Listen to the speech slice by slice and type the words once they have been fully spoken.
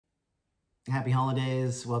Happy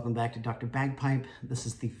holidays. Welcome back to Dr. Bagpipe. This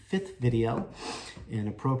is the 5th video, and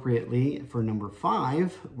appropriately for number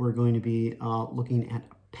 5, we're going to be looking at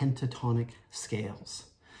pentatonic scales.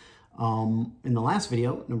 In the last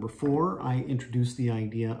video, number 4, I introduced the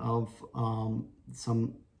idea of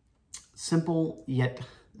some simple yet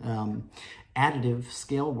additive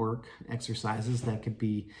scale work exercises that could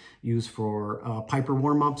be used for piper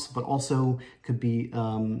warm-ups, but also could be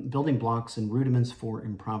building blocks and rudiments for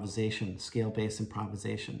improvisation, scale-based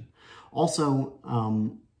improvisation. Also,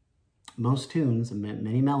 most tunes and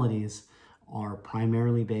many melodies are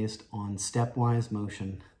primarily based on stepwise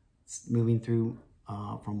motion, moving through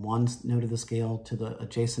from one note of the scale to the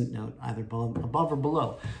adjacent note, either above or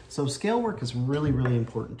below. So scale work is really, really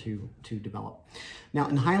important to develop. Now,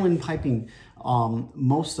 in Highland piping,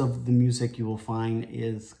 most of the music you will find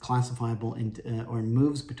is classifiable into, or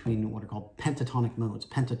moves between what are called pentatonic modes.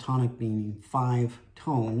 Pentatonic meaning 5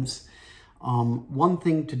 tones. One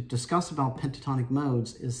thing to discuss about pentatonic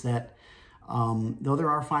modes is that though there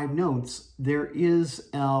are 5 notes, there is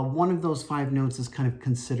one of those 5 notes is kind of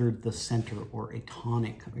considered the center or a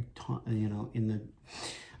tonic.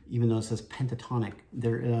 Even though it says pentatonic,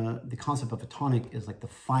 the concept of a tonic is like the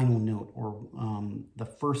final note or the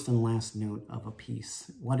first and last note of a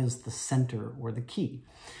piece. What is the center or the key?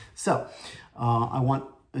 So I want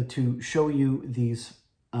to show you these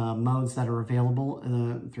modes that are available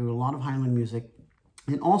through a lot of Highland music,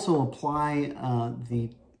 and also apply the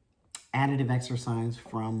additive exercise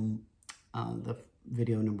from the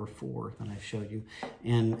video number 4 that I showed you,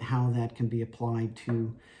 and how that can be applied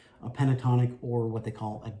to a pentatonic or what they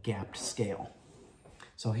call a gapped scale.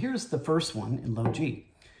 So here's the first one in low G.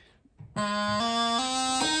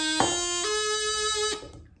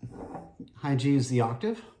 High G is the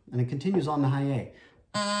octave, and it continues on the high A.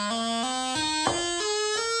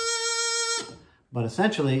 But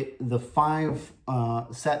essentially, the 5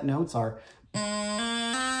 set notes are,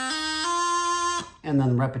 and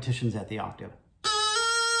then repetitions at the octave.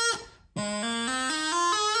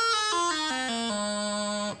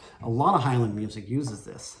 A lot of Highland music uses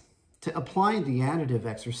this. To apply the additive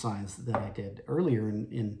exercise that I did earlier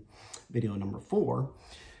in video number 4,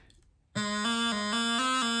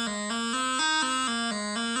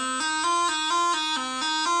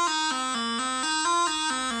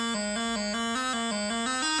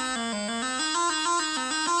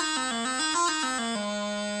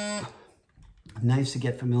 nice to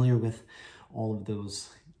get familiar with all of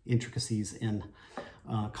those intricacies and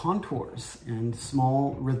contours and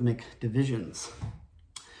small rhythmic divisions.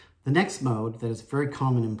 The next mode that is very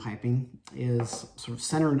common in piping is sort of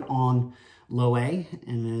centered on low A,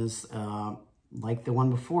 and is like the one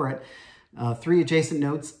before it, 3 adjacent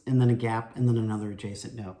notes and then a gap and then another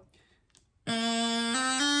adjacent note.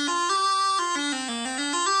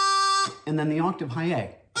 And then the octave high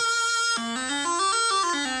A.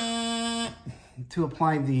 To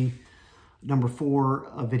apply the number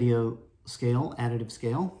 4 video scale, additive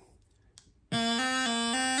scale,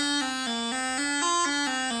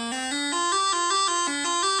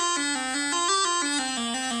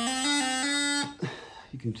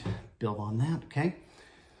 you can build on that, okay?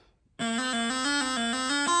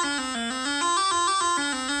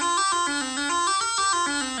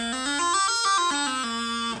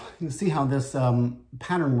 You can see how this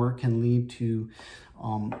pattern work can lead to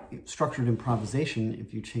structured improvisation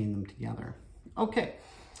if you chain them together. Okay,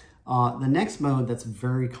 the next mode that's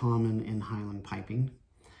very common in Highland piping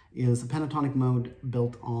is a pentatonic mode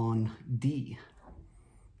built on D.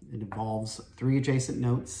 It involves 3 adjacent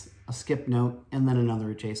notes, a skip note, and then another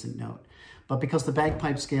adjacent note. But because the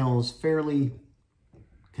bagpipe scale is fairly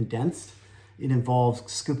condensed, it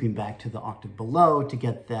involves scooping back to the octave below to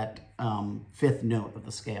get that 5th note of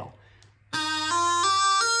the scale,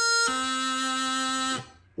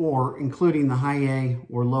 or including the high A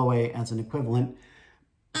or low A as an equivalent.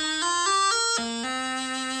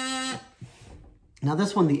 Now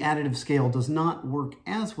this one, the additive scale, does not work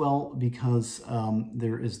as well because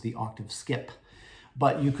there is the octave skip,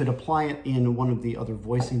 but you could apply it in one of the other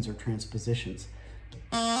voicings or transpositions.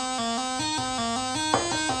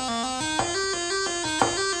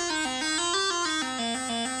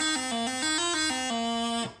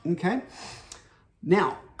 Okay,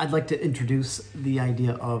 now I'd like to introduce the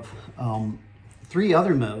idea of 3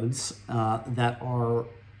 other modes that are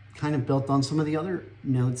kind of built on some of the other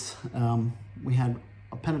notes. We had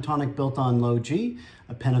a pentatonic built on low G,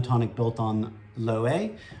 a pentatonic built on low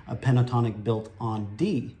A, a pentatonic built on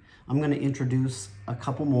D. I'm going to introduce a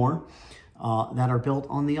couple more that are built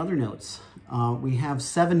on the other notes. We have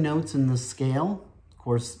 7 notes in the scale. Of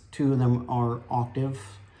course, 2 of them are octave,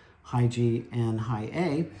 high G and high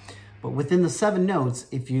A. But within the 7 notes,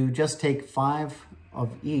 if you just take 5 of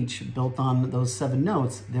each built on those 7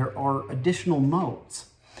 notes, there are additional modes.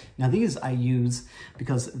 Now these I use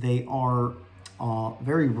because they are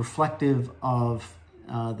very reflective of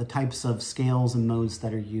the types of scales and modes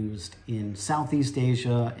that are used in Southeast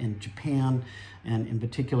Asia and Japan, and in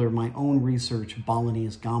particular my own research,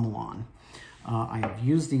 Balinese gamelan. I have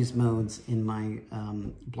used these modes in my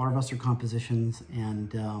Blarwasser compositions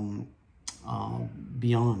and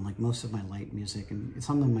beyond, like most of my light music, and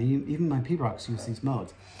some of my, even my P-rocks use these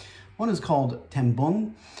modes. One is called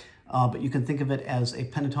tembung, but you can think of it as a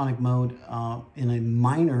pentatonic mode in a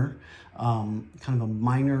minor, kind of a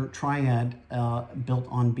minor triad built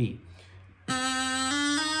on B.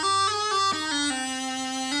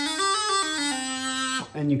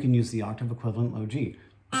 And you can use the octave equivalent low G.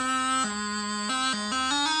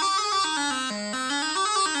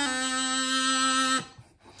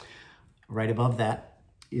 Right above that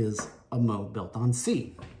is a mode built on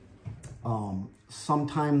C.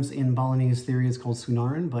 Sometimes in Balinese theory it's called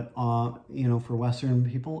Sunaran, but you know, for Western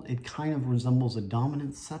people, it kind of resembles a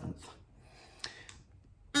dominant 7th.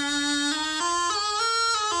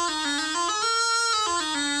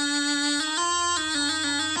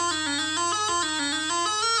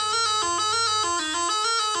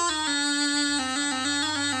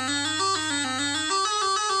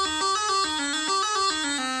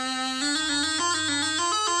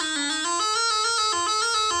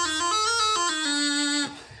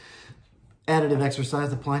 Additive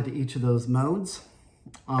exercise applied to each of those modes.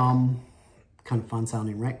 Kind of fun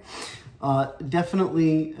sounding, right?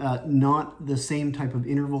 Definitely not the same type of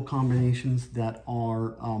interval combinations that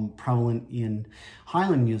are prevalent in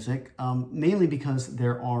Highland music, mainly because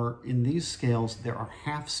there are, in these scales, there are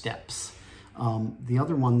half steps. The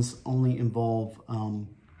other ones only involve,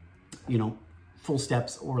 you know, full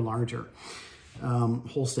steps or larger,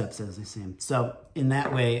 whole steps, as they say. So in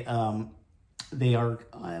that way, they are,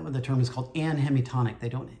 the term is called anhemitonic. They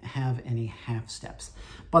don't have any half steps.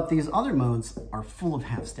 But these other modes are full of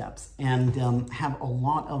half steps and have a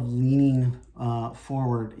lot of leaning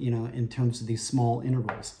forward, you know, in terms of these small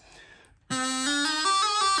intervals.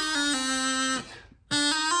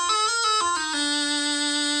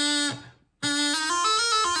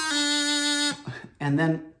 And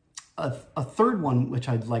then a third one, which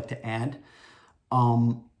I'd like to add,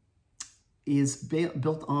 is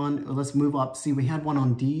built on, let's move up. See, we had one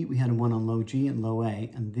on D, we had one on low G and low A,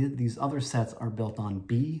 and these other sets are built on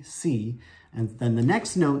B, C, and then the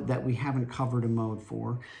next note that we haven't covered a mode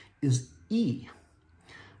for is E.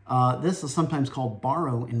 This is sometimes called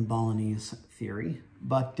borrow in Balinese theory,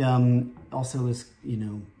 but also is, you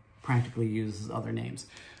know, practically used as other names.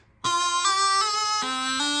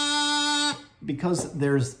 Because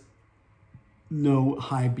there's no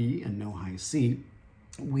high B and no high C,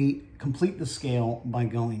 we complete the scale by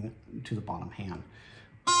going to the bottom hand.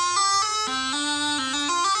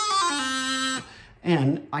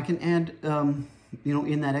 And I can add, you know,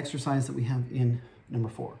 in that exercise that we have in number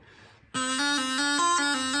 4.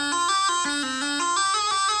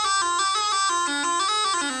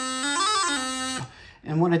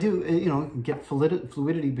 And what I do, you know, get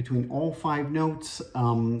fluidity between all 5 notes,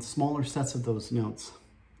 smaller sets of those notes.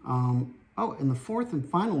 Oh, and the 4th and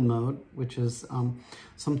final mode, which is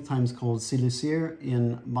sometimes called silicir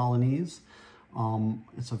in Balinese.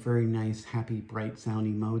 It's a very nice, happy, bright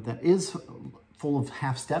sounding mode that is full of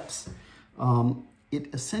half steps. It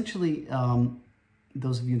essentially,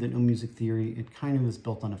 those of you that know music theory, it kind of is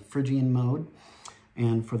built on a Phrygian mode.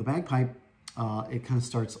 And for the bagpipe, it kind of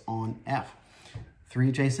starts on F. 3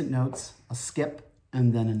 adjacent notes, a skip,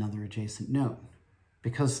 and then another adjacent note.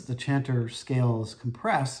 Because the chanter scale is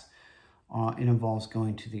compressed, it involves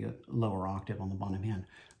going to the lower octave on the bottom hand.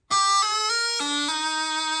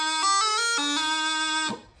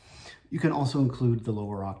 You can also include the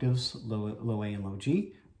lower octaves, low A and low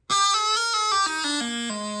G.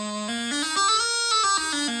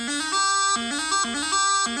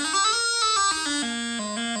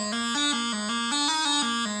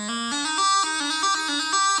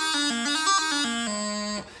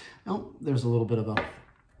 Now, there's a little bit of a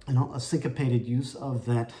syncopated use of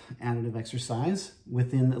that additive exercise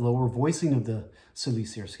within the lower voicing of the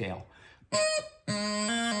silicir scale.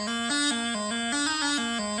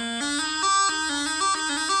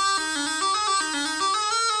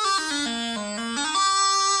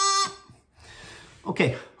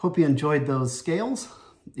 Okay, hope you enjoyed those scales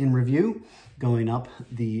in review, going up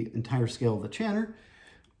the entire scale of the chanter.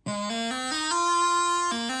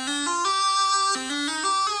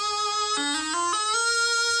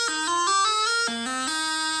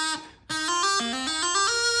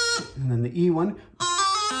 And then the E one.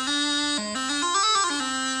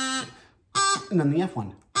 and then the F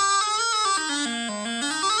one.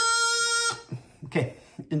 Okay,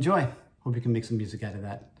 enjoy. Hope you can make some music out of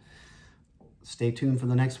that. Stay tuned for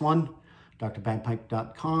the next one.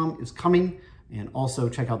 DrBagpipe.com is coming. And also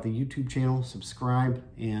check out the YouTube channel, subscribe,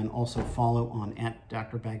 and also follow on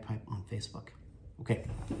 @Dr. Bagpipe on Facebook. Okay,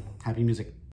 happy music.